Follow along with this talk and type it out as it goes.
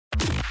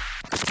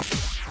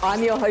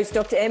I'm your host,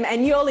 Dr. M,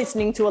 and you're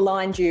listening to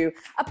Aligned You,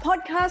 a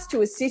podcast to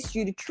assist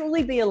you to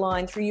truly be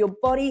aligned through your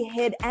body,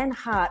 head, and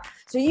heart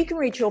so you can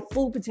reach your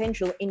full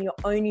potential in your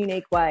own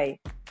unique way.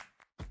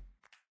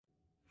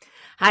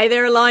 Hey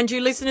there, Aligned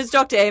You listeners,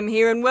 Dr. M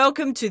here, and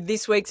welcome to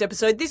this week's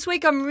episode. This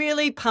week, I'm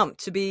really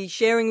pumped to be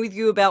sharing with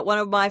you about one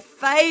of my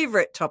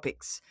favourite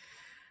topics.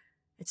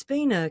 It's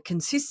been a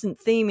consistent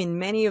theme in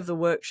many of the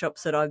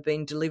workshops that I've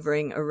been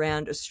delivering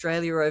around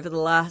Australia over the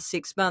last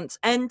 6 months.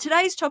 And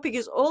today's topic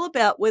is all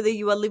about whether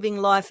you are living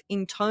life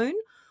in tone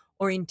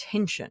or in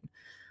tension.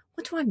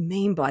 What do I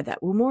mean by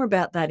that? Well, more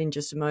about that in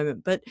just a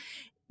moment. But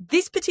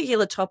this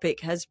particular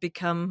topic has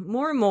become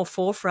more and more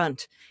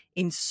forefront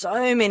in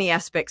so many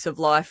aspects of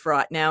life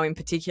right now in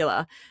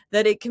particular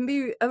that it can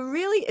be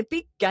a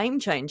big game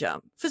changer.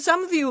 For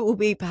some of you, it will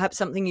be perhaps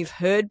something you've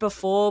heard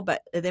before,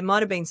 but there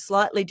might have been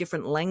slightly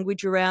different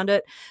language around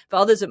it. For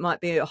others, it might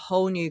be a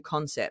whole new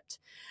concept.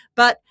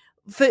 But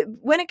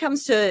when it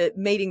comes to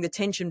meeting the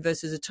tension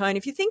versus a tone,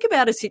 if you think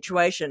about a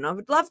situation, I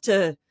would love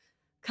to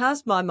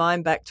cast my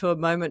mind back to a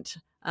moment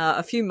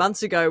a few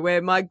months ago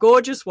where my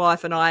gorgeous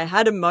wife and I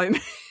had a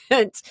moment.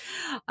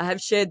 I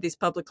have shared this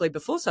publicly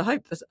before, so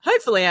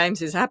hopefully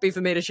Ames is happy for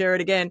me to share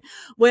it again,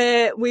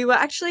 where we were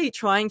actually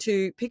trying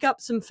to pick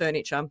up some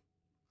furniture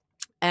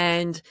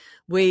and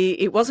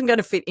it wasn't going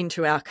to fit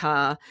into our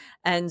car.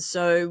 And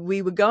so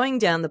we were going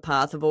down the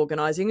path of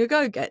organising a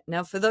go-get.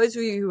 Now, for those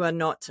of you who are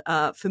not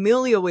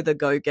familiar with a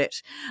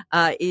go-get,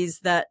 is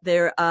that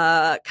there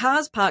are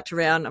cars parked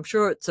around, I'm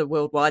sure it's a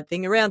worldwide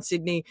thing, around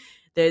Sydney.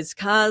 There's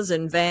cars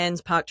and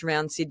vans parked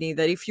around Sydney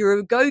that if you're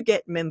a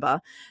go-get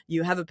member,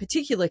 you have a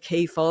particular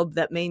key fob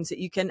that means that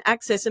you can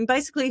access and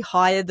basically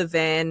hire the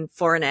van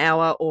for an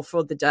hour or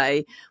for the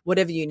day,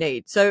 whatever you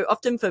need. So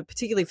often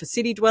particularly for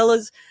city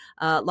dwellers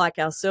like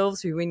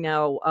ourselves, who we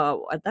now,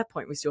 at that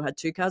point we still had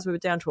 2 cars. We were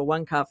down to a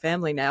 1-car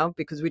family now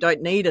because we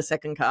don't need a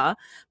second car.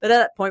 But at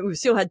that point we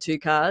still had 2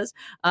 cars,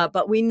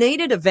 but we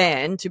needed a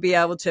van to be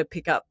able to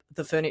pick up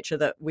the furniture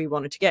that we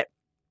wanted to get.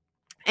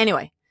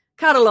 Anyway,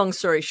 cut a long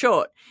story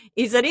short,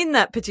 is that in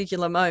that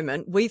particular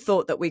moment, we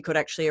thought that we could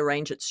actually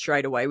arrange it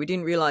straight away. We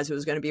didn't realize it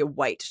was going to be a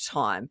wait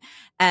time.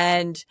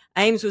 And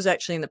Ames was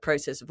actually in the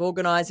process of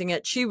organizing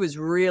it. She was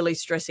really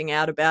stressing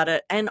out about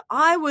it. And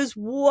I was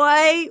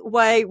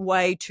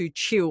way too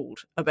chilled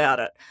about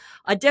it.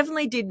 I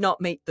definitely did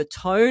not meet the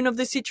tone of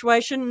the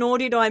situation, nor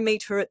did I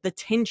meet her at the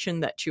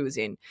tension that she was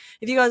in.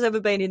 Have you guys ever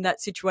been in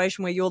that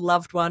situation where your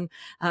loved one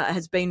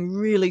has been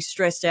really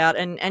stressed out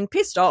and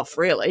pissed off,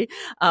 really,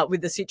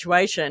 with the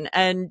situation,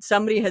 and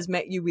somebody has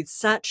met you with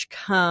such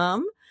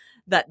calm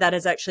that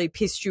has actually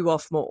pissed you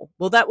off more?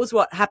 Well, that was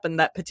what happened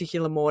that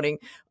particular morning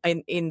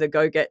in the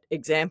go-get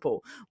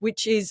example,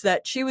 which is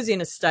that she was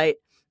in a state,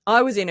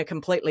 I was in a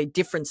completely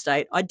different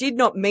state. I did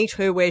not meet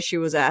her where she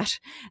was at.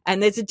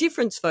 And there's a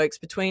difference, folks,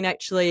 between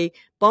actually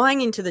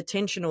buying into the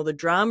tension or the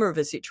drama of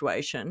a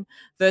situation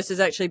versus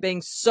actually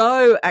being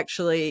so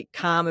actually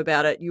calm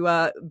about it. You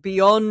are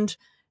beyond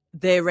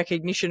their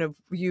recognition of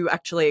you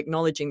actually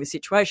acknowledging the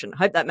situation. I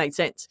hope that made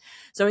sense.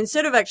 So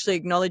instead of actually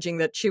acknowledging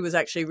that she was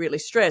actually really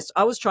stressed,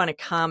 I was trying to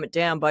calm it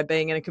down by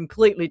being in a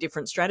completely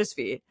different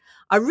stratosphere.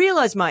 I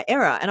realized my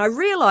error, and I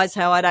realized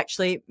how I'd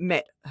actually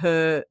met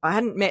her. I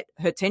hadn't met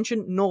her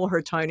tension nor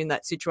her tone in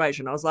that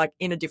situation. I was like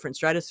in a different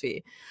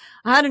stratosphere.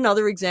 I had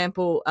another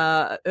example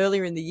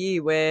earlier in the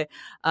year where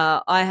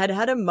I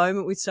had a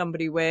moment with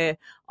somebody where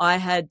I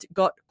had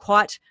got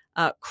quite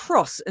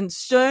cross and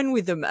stern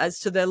with them as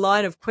to their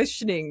line of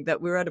questioning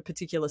that we were at a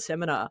particular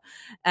seminar.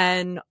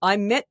 And I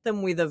met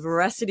them with a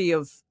veracity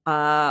of,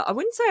 I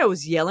wouldn't say I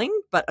was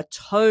yelling, but a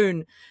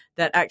tone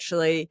that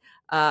actually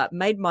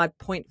made my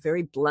point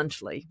very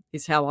bluntly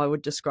is how I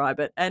would describe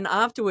it. And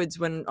afterwards,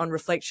 when on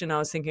reflection, I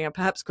was thinking I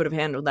perhaps could have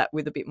handled that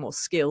with a bit more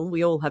skill.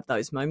 We all have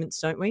those moments,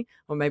 don't we?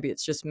 Or maybe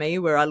it's just me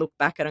where I look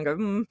back and I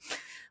go,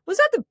 was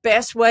that the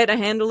best way to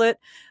handle it?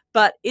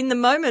 But in the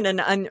moment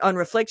and on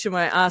reflection,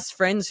 when I asked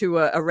friends who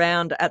were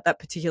around at that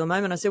particular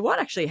moment, I said, what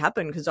actually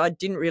happened? Because I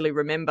didn't really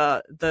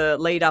remember the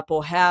lead up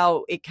or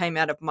how it came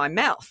out of my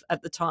mouth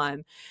at the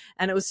time.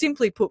 And it was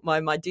simply put by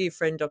my dear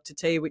friend, Dr.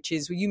 T, which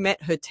is you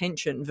met her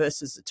tension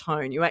versus the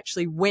tone. You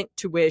actually went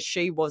to where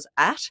she was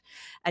at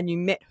and you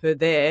met her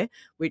there,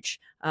 which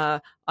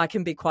I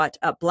can be quite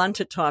blunt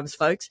at times,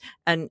 folks.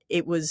 And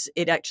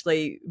it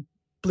actually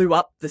blew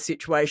up the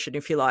situation,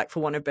 if you like, for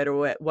want of a better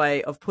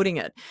way of putting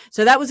it.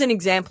 So that was an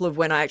example of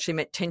when I actually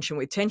met tension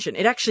with tension.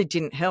 It actually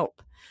didn't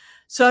help.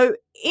 So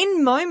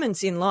in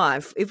moments in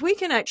life, if we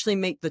can actually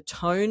meet the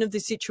tone of the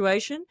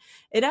situation,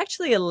 it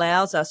actually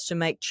allows us to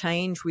make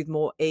change with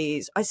more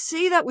ease. I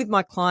see that with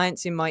my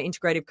clients in my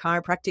integrative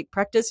chiropractic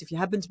practice. If you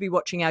happen to be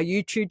watching our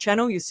YouTube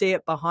channel, you see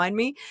it behind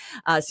me,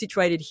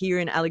 situated here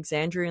in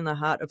Alexandria in the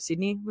heart of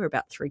Sydney. We're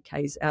about 3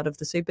 k's out of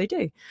the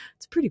CBD.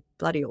 It's a pretty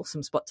bloody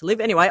awesome spot to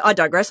live. Anyway, I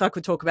digress. I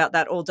could talk about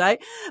that all day.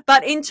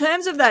 But in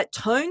terms of that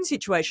tone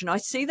situation, I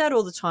see that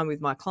all the time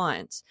with my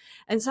clients.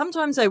 And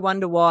sometimes they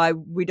wonder why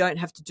we don't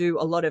have to do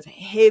a lot of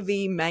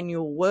heavy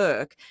manual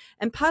work.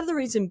 And part of the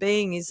reason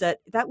is that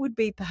would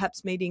be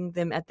perhaps meeting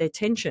them at their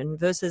tension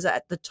versus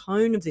at the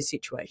tone of the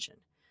situation.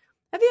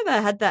 Have you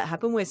ever had that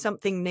happen where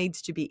something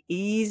needs to be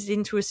eased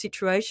into a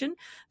situation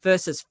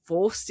versus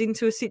forced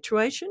into a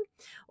situation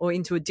or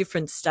into a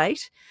different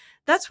state?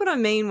 That's what I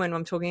mean when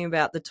I'm talking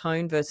about the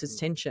tone versus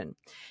tension.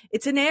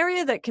 It's an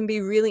area that can be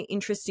really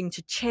interesting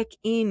to check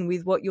in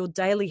with what your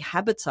daily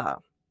habits are.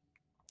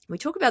 We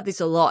talk about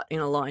this a lot in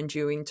Aligned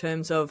You in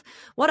terms of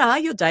what are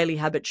your daily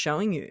habits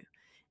showing you?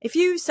 If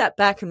you sat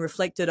back and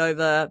reflected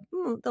over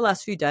the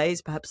last few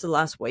days, perhaps the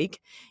last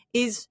week,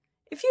 is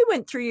if you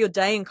went through your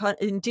day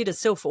and did a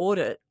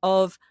self-audit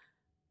of,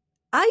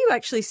 are you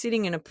actually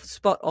sitting in a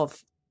spot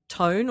of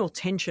tone or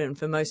tension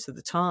for most of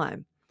the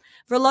time?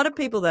 For a lot of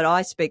people that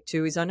I speak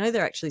to is I know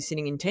they're actually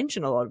sitting in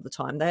tension a lot of the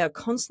time. They are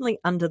constantly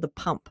under the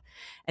pump.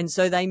 And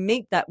so they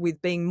meet that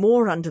with being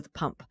more under the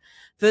pump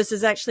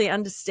versus actually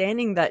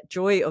understanding that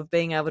joy of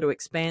being able to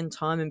expand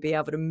time and be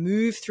able to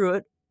move through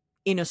it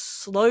in a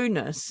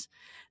slowness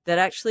that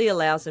actually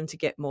allows them to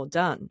get more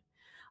done.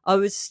 I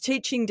was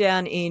teaching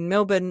down in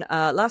Melbourne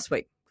last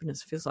week.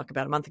 Goodness, it feels like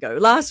about a month ago.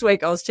 Last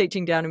week, I was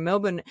teaching down in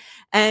Melbourne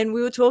and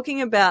we were talking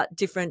about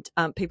different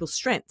people's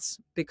strengths,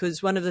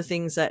 because one of the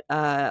things that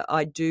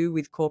I do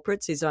with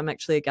corporates is I'm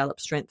actually a Gallup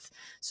Strength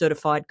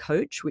certified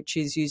coach, which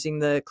is using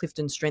the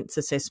Clifton Strengths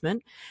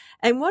Assessment.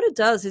 And what it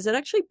does is it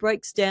actually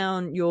breaks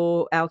down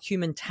our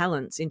human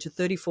talents into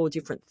 34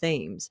 different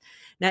themes.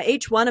 Now,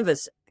 each one of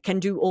us can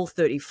do all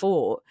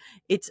 34.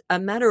 It's a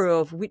matter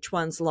of which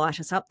ones light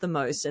us up the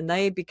most, and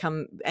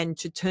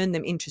to turn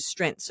them into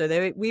strengths.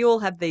 So we all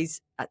have these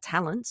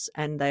talents,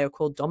 and they are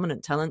called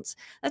dominant talents.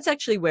 That's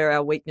actually where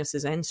our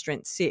weaknesses and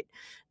strengths sit.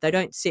 They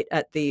don't sit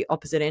at the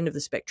opposite end of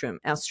the spectrum.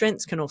 Our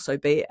strengths can also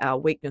be our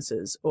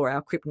weaknesses or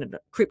our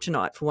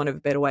kryptonite, for want of a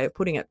better way of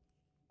putting it.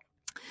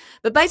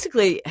 But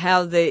basically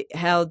how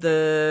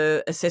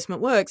the assessment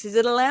works is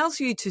it allows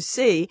you to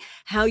see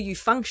how you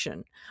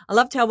function. I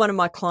loved how one of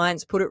my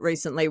clients put it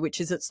recently, which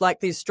is it's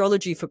like the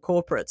astrology for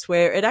corporates,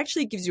 where it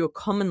actually gives you a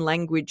common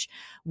language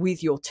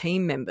with your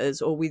team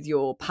members or with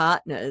your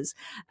partners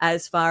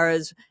as far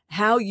as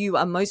how you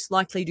are most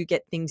likely to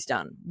get things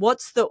done.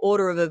 What's the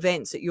order of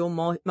events that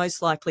you're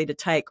most likely to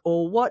take,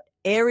 or what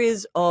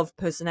areas of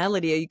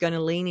personality are you going to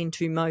lean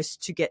into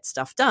most to get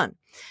stuff done?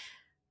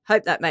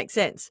 Hope that makes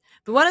sense.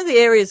 But one of the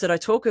areas that I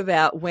talk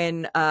about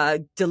when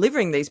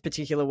delivering these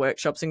particular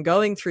workshops and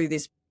going through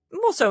this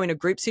more so in a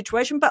group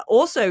situation, but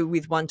also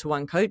with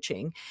one-to-one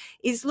coaching,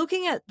 is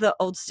looking at the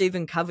old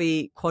Stephen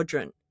Covey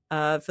quadrant.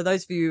 For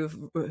those of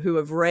you who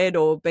have read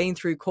or been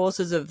through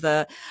courses of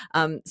the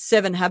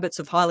 7 Habits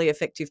of Highly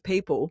Effective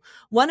People,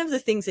 one of the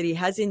things that he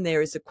has in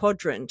there is a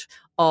quadrant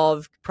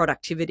of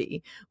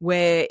productivity,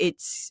 where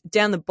it's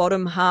down the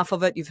bottom half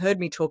of it. You've heard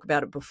me talk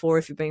about it before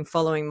if you've been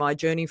following my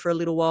journey for a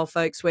little while,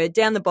 folks, where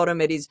down the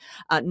bottom it is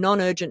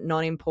non-urgent,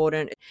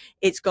 non-important.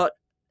 It's got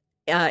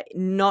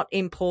not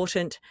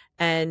important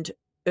and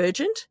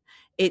urgent.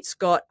 It's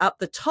got up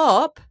the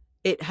top,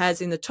 it has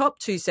in the top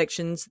 2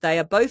 sections, they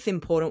are both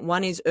important.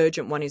 One is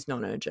urgent, one is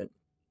non-urgent.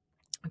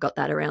 I got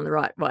that around the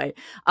right way.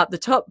 Up the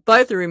top,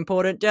 both are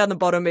important. Down the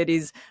bottom, it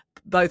is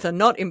both are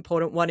not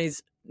important. One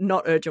is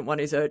not urgent, one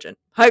is urgent.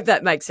 Hope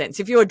that makes sense.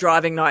 If you're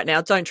driving right now,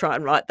 don't try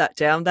and write that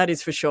down. That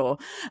is for sure.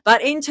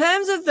 But in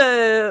terms of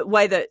the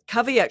way that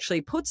Covey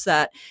actually puts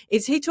that,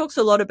 is he talks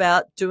a lot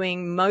about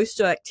doing most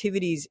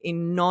activities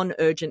in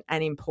non-urgent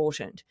and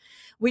important,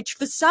 which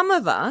for some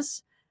of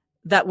us,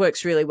 that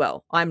works really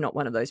well. I'm not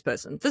one of those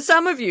persons. For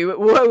some of you, it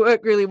will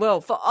work really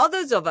well. For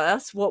others of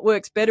us, what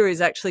works better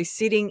is actually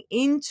sitting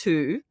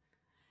into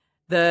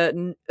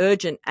the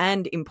urgent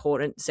and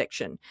important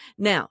section.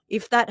 Now,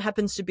 if that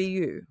happens to be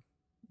you,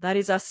 that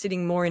is us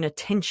sitting more in a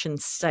tension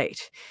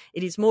state.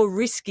 It is more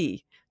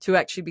risky to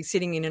actually be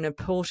sitting in an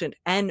important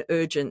and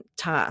urgent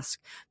task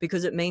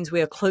because it means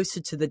we are closer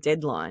to the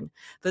deadline.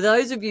 For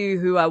those of you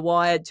who are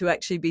wired to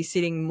actually be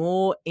sitting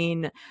more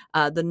in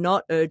the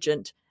not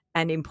urgent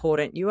and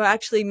important, you are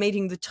actually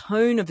meeting the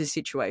tone of the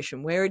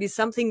situation where it is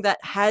something that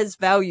has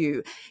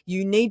value.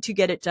 You need to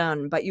get it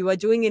done, but you are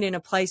doing it in a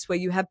place where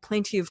you have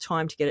plenty of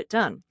time to get it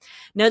done.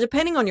 Now,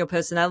 depending on your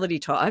personality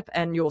type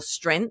and your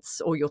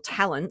strengths or your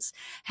talents,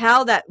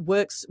 how that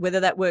works, whether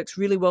that works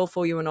really well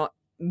for you or not,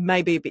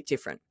 may be a bit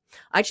different.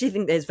 I actually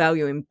think there's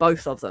value in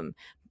both of them.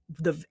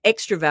 The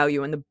extra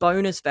value and the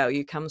bonus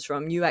value comes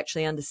from you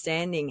actually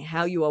understanding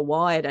how you are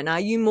wired. And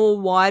are you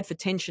more wired for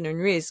tension and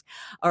risk,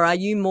 or are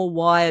you more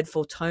wired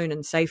for tone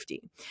and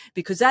safety?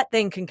 Because that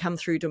then can come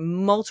through to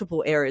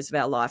multiple areas of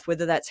our life,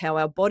 whether that's how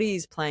our body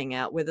is playing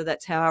out, whether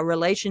that's how our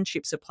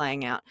relationships are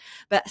playing out.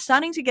 But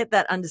starting to get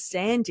that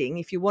understanding,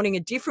 if you're wanting a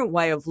different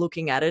way of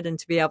looking at it and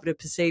to be able to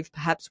perceive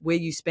perhaps where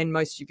you spend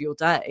most of your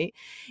day,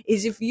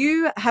 is if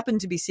you happen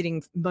to be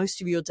sitting most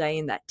of your day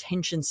in that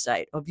tension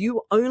state of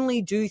you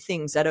only do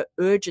things that are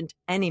urgent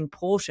and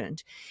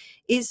important,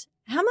 is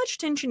how much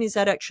tension is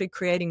that actually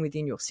creating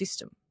within your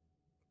system?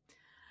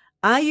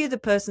 Are you the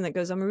person that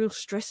goes, I'm a real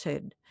stress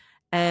head,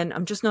 and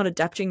I'm just not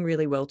adapting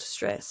really well to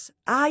stress.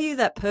 Are you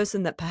that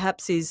person that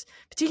perhaps is,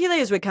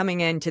 particularly as we're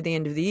coming into the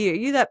end of the year, are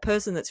you that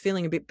person that's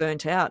feeling a bit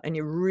burnt out and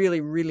you're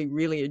really, really,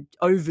 really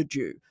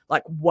overdue,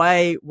 like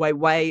way, way,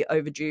 way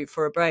overdue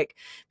for a break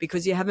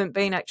because you haven't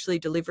been actually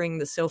delivering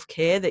the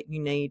self-care that you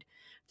need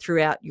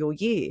throughout your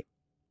year?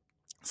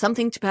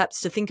 Something to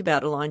perhaps to think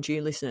about, aligned to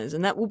you listeners,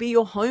 and that will be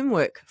your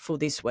homework for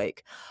this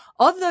week.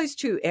 Of those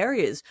two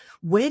areas,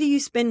 where do you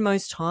spend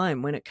most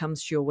time when it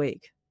comes to your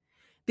week?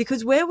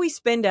 Because where we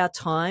spend our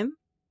time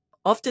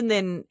often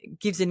then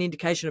gives an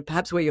indication of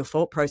perhaps where your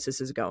thought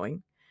process is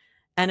going.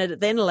 And it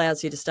then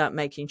allows you to start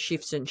making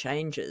shifts and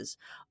changes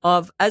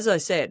of, as I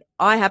said,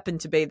 I happen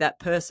to be that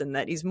person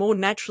that is more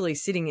naturally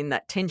sitting in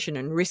that tension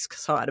and risk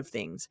side of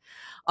things.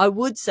 I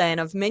would say,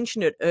 and I've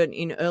mentioned it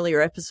in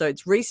earlier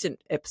episodes,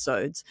 recent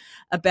episodes,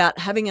 about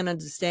having an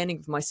understanding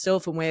of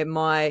myself and where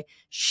my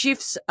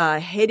shifts are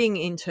heading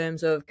in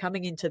terms of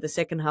coming into the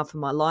second half of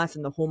my life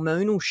and the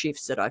hormonal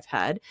shifts that I've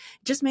had.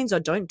 It just means I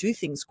don't do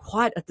things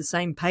quite at the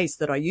same pace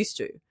that I used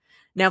to.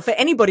 Now, for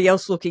anybody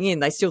else looking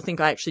in, they still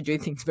think I actually do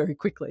things very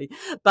quickly,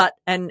 but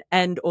and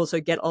also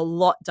get a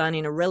lot done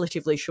in a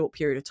relatively short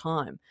period of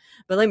time.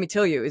 But let me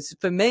tell you,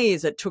 for me,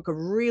 it took a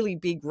really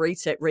big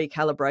reset,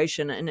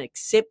 recalibration, and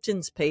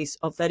acceptance piece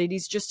of that it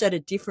is just at a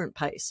different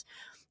pace.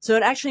 So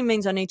it actually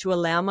means I need to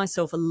allow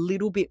myself a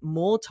little bit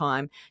more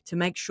time to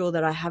make sure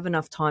that I have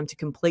enough time to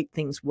complete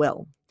things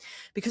well.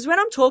 Because when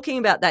I'm talking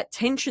about that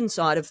tension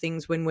side of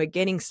things, when we're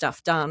getting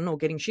stuff done or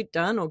getting shit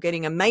done or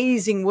getting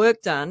amazing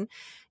work done,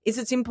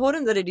 it's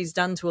important that it is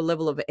done to a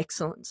level of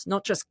excellence,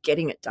 not just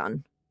getting it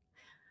done.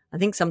 I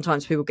think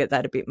sometimes people get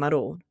that a bit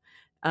muddled.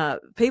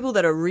 People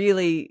that are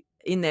really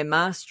in their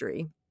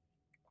mastery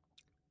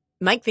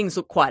make things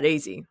look quite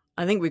easy.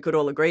 I think we could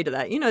all agree to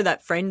that. You know,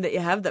 that friend that you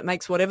have that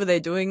makes whatever they're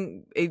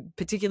doing,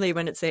 particularly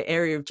when it's their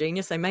area of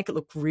genius, they make it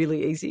look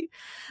really easy.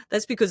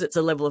 That's because it's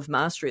a level of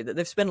mastery that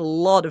they've spent a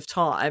lot of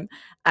time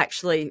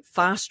actually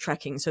fast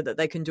tracking so that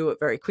they can do it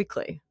very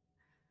quickly.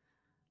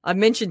 I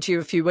mentioned to you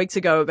a few weeks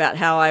ago about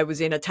how I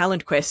was in a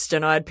talent quest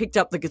and I had picked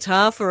up the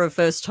guitar for a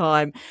first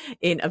time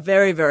in a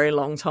very, very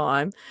long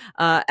time.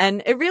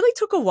 And it really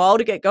took a while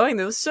to get going.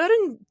 There were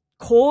certain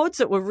chords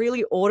that were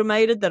really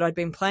automated that I'd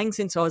been playing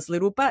since I was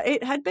little, but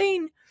it had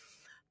been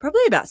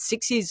probably about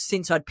 6 years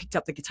since I'd picked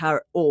up the guitar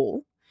at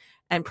all.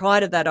 And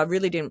prior to that, I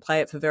really didn't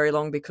play it for very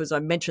long because I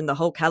mentioned the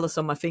whole callus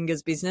on my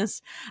fingers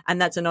business. And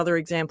that's another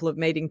example of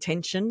meeting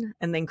tension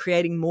and then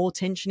creating more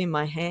tension in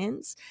my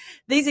hands.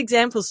 These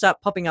examples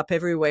start popping up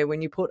everywhere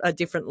when you put a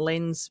different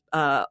lens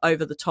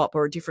over the top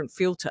or a different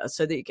filter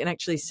so that you can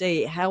actually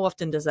see how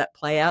often does that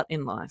play out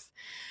in life.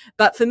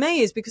 But for me,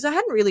 is because I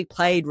hadn't really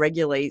played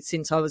regularly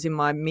since I was in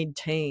my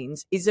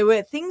mid-teens, is there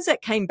were things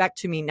that came back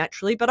to me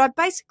naturally, but I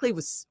basically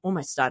was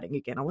almost starting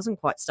again. I wasn't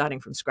quite starting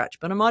from scratch,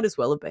 but I might as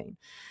well have been.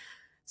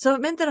 So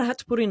it meant that I had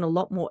to put in a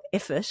lot more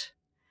effort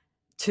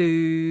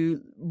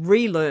to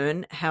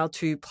relearn how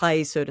to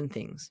play certain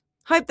things.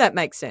 Hope that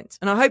makes sense.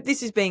 And I hope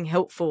this is being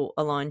helpful,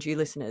 aligned you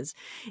listeners,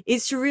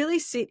 is to really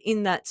sit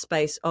in that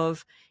space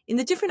of, in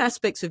the different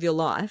aspects of your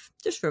life,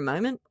 just for a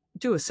moment,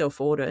 do a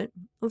self-audit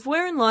of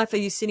where in life are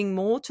you sitting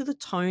more to the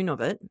tone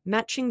of it,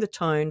 matching the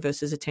tone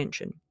versus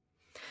attention.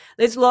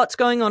 There's lots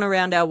going on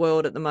around our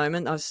world at the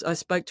moment. I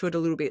spoke to it a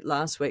little bit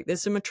last week.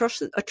 There's some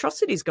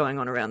atrocities going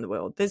on around the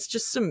world. There's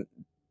just some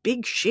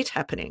big shit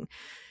happening.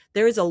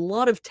 There is a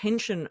lot of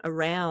tension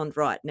around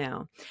right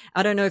now.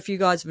 I don't know if you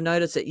guys have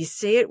noticed it. You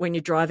see it when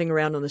you're driving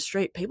around on the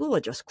street. People are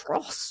just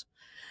cross.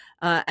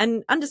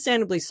 And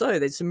understandably so.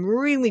 There's some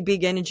really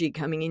big energy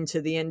coming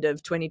into the end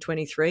of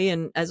 2023.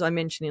 And as I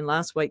mentioned in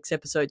last week's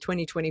episode,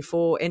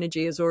 2024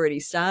 energy has already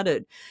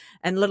started,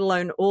 and let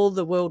alone all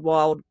the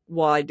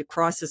worldwide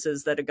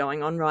crises that are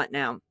going on right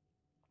now.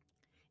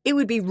 It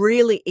would be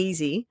really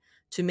easy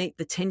to meet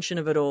the tension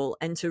of it all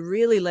and to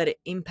really let it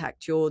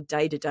impact your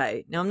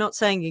day-to-day. Now, I'm not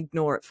saying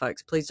ignore it,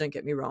 folks. Please don't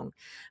get me wrong.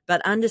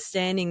 But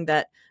understanding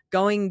that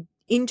going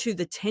into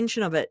the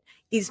tension of it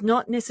is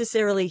not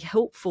necessarily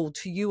helpful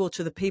to you or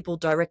to the people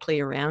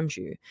directly around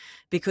you.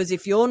 Because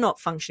if you're not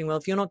functioning well,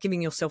 if you're not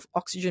giving yourself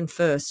oxygen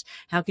first,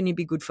 how can you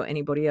be good for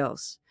anybody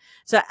else?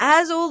 So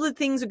as all the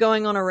things are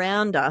going on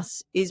around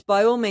us, is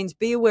by all means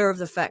be aware of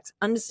the facts.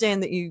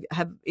 Understand that you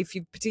have,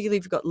 particularly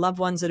if you've got loved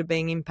ones that are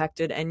being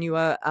impacted and you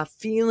are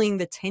feeling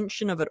the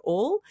tension of it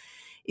all,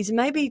 is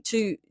maybe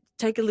to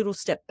take a little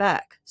step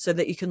back so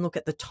that you can look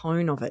at the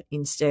tone of it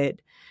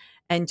instead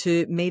and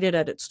to meet it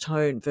at its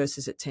tone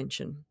versus its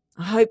tension.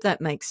 I hope that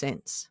makes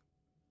sense.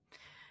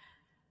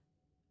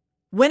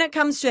 When it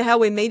comes to how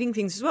we're meeting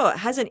things as well, it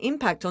has an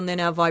impact on then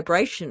our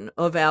vibration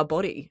of our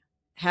body.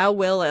 How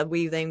well are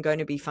we then going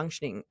to be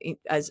functioning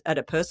as at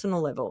a personal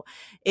level?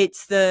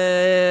 It's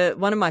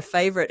one of my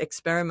favorite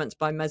experiments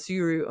by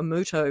Masaru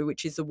Emoto,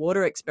 which is the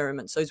water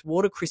experiments, those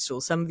water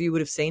crystals. Some of you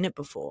would have seen it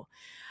before.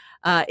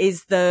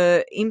 is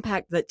the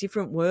impact that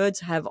different words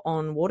have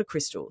on water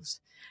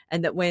crystals.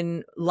 And that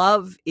when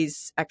love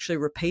is actually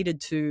repeated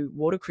to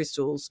water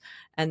crystals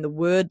and the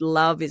word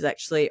love is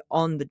actually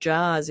on the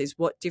jars, is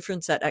what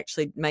difference that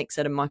actually makes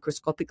at a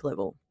microscopic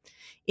level.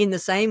 In the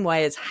same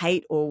way as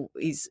hate or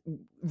is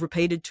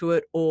repeated to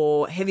it,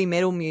 or heavy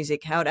metal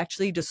music, how it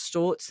actually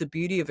distorts the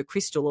beauty of a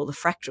crystal or the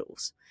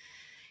fractals.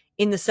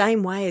 In the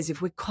same way as if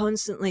we're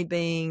constantly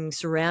being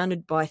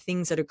surrounded by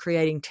things that are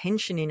creating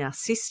tension in our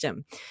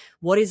system,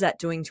 what is that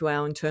doing to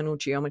our internal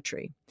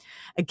geometry?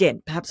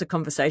 Again, perhaps a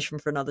conversation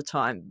for another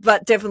time,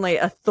 but definitely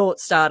a thought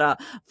starter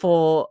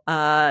for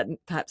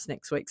perhaps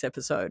next week's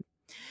episode.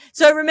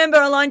 So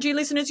remember, Aligned You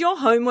listeners, your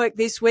homework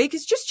this week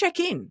is just check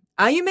in.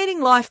 Are you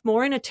meeting life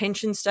more in a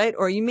tension state,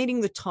 or are you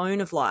meeting the tone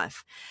of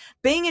life?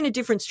 Being in a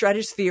different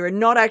stratosphere and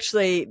not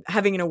actually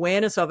having an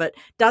awareness of it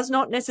does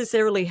not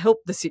necessarily help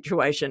the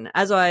situation,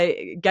 as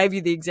I gave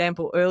you the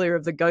example earlier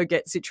of the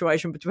go-get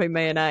situation between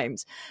me and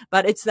Ames.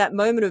 But it's that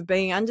moment of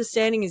being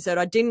understanding is that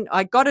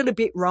I got it a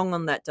bit wrong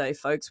on that day,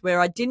 folks, where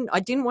I didn't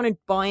want to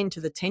buy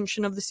into the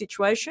tension of the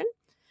situation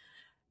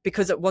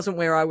because it wasn't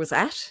where I was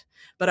at.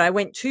 But I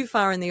went too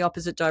far in the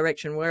opposite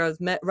direction, where I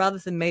was rather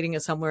than meeting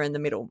us somewhere in the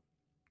middle.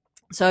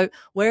 So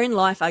where in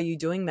life are you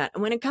doing that?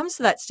 And when it comes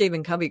to that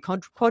Stephen Covey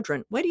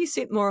quadrant, where do you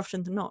sit more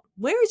often than not?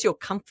 Where is your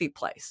comfy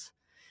place?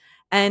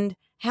 And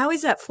how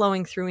is that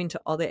flowing through into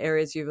other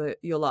areas of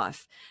your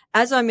life?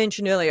 As I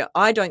mentioned earlier,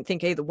 I don't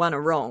think either one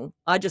are wrong.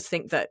 I just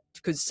think that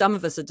because some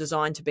of us are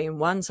designed to be in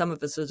one, some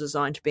of us are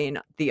designed to be in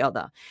the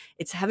other.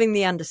 It's having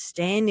the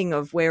understanding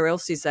of where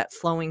else is that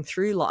flowing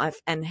through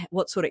life and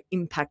what sort of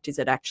impact is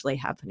it actually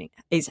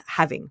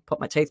having. Put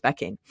my teeth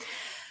back in.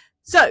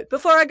 So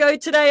before I go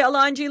today,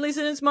 Aligned You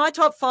listeners, my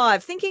top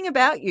 5, Thinking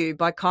About You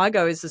by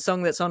Kygo is the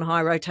song that's on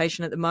high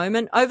rotation at the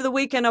moment. Over the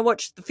weekend, I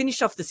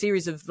finished off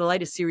the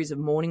latest series of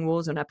Morning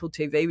Wars on Apple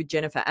TV with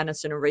Jennifer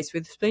Aniston and Reese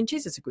Witherspoon.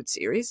 Jeez, it's a good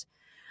series.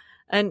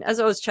 And as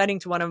I was chatting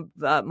to one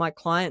of my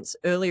clients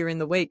earlier in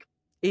the week,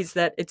 is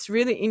that it's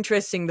really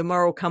interesting, the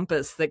moral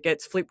compass that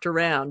gets flipped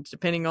around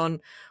depending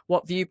on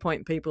what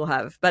viewpoint people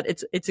have. But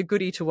it's a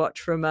goodie to watch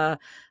from a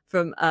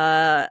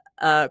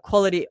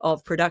quality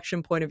of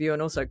production point of view,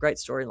 and also great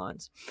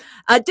storylines.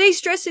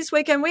 De-stress this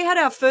weekend. We had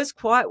our first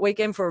quiet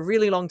weekend for a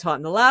really long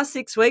time. The last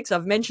 6 weeks,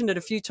 I've mentioned it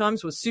a few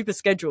times, was super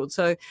scheduled.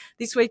 So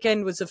this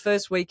weekend was the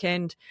first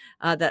weekend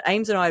that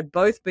Ames and I had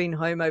both been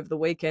home over the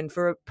weekend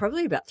for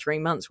probably about 3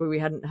 months, where we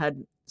hadn't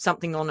had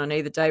something on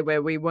either day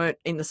where we weren't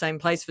in the same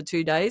place for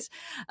 2 days.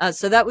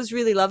 So that was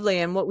really lovely.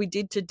 And what we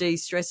did to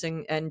de-stress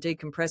and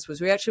decompress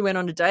was we actually went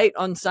on a date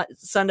on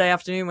Sunday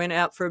afternoon, went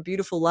out for a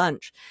beautiful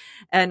lunch.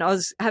 And I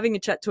was having a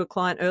chat to a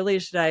client earlier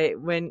today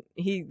when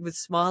he was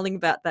smiling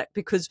about that,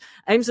 because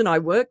Ames and I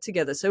work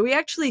together. So we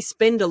actually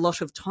spend a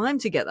lot of time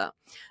together,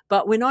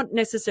 but we're not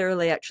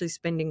necessarily actually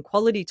spending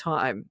quality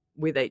time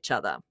with each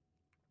other.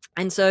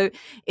 And so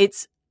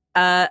it's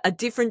a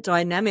different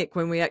dynamic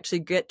when we actually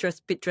get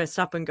dressed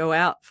up and go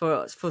out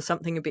for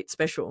something a bit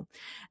special.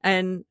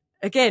 And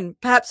again,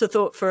 perhaps a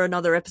thought for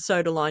another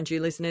episode, Aligned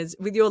You listeners,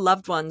 with your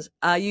loved ones,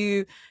 are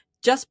you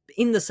just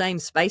in the same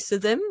space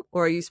as them,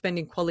 or are you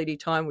spending quality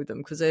time with them?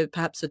 Because they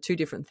perhaps are two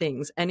different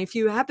things. And if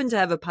you happen to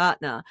have a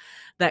partner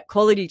that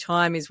quality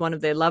time is one of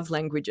their love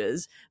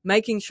languages,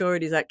 making sure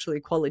it is actually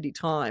quality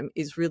time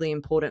is really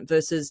important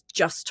versus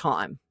just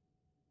time.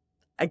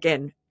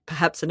 Again,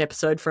 perhaps an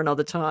episode for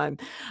another time.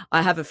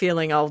 I have a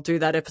feeling I'll do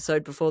that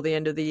episode before the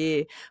end of the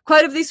year.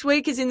 Quote of this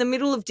week is, in the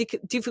middle of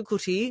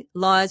difficulty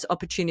lies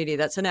opportunity.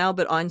 That's an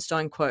Albert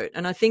Einstein quote.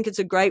 And I think it's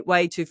a great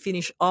way to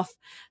finish off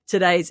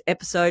today's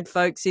episode,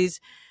 folks, is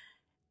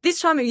this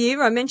time of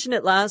year, I mentioned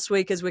it last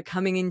week, as we're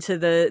coming into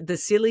the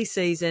silly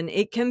season,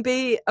 it can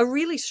be a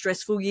really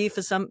stressful year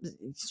for some.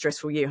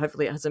 Stressful year.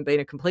 Hopefully it hasn't been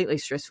a completely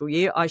stressful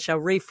year. I shall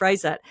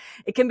rephrase that.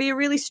 It can be a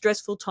really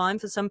stressful time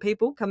for some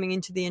people coming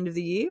into the end of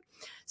the year.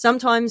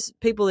 Sometimes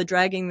people are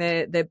dragging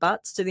their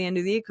butts to the end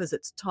of the year because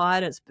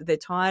they're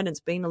tired and it's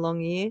been a long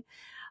year.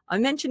 I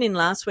mentioned in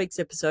last week's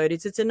episode,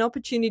 it's an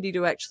opportunity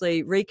to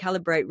actually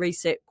recalibrate,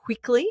 reset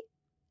quickly,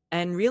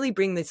 and really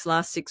bring this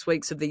last 6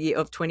 weeks of the year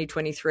of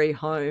 2023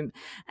 home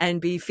and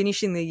be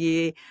finishing the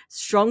year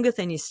stronger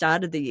than you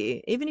started the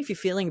year. Even if you're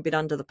feeling a bit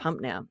under the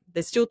pump now,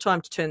 there's still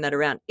time to turn that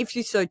around. If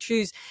you so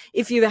choose,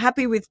 if you're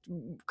happy with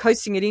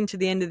coasting it into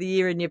the end of the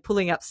year and you're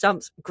pulling up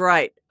stumps,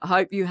 great. I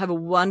hope you have a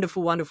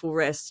wonderful, wonderful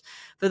rest.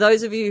 For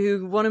those of you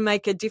who want to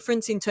make a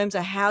difference in terms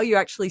of how you're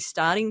actually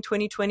starting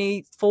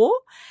 2024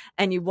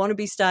 and you want to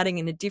be starting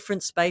in a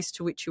different space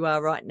to which you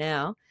are right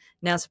now,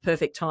 now's the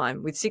perfect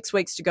time. With 6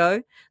 weeks to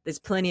go, there's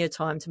plenty of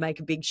time to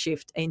make a big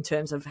shift in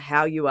terms of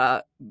how you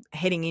are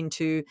heading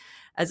into,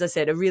 as I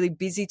said, a really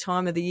busy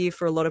time of the year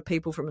for a lot of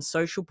people from a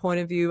social point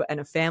of view and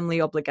a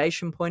family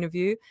obligation point of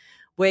view.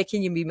 Where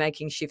can you be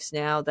making shifts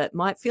now that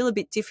might feel a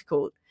bit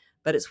difficult,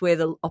 but it's where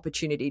the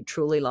opportunity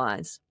truly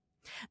lies.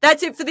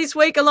 That's it for this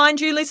week, Aligned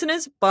You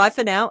listeners. Bye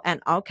for now,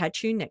 and I'll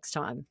catch you next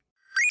time.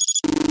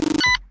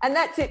 And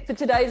that's it for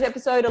today's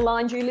episode,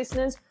 Aligned You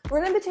listeners.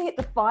 Remember to hit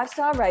the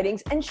 5-star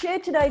ratings and share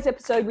today's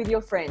episode with your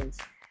friends.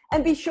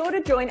 And be sure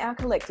to join our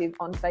collective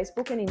on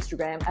Facebook and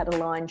Instagram at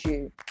Aligned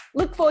You.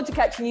 Look forward to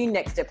catching you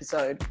next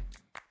episode.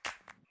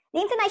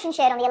 The information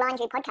shared on the Aligned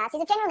You podcast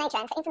is of general nature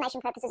and for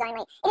information purposes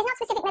only. It is not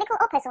specific medical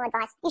or personal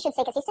advice. You should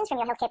seek assistance from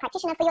your healthcare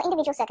practitioner for your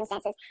individual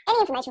circumstances. Any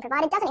information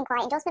provided doesn't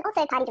imply endorsement or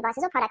third-party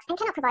devices or products and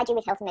cannot provide you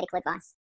with health and medical advice.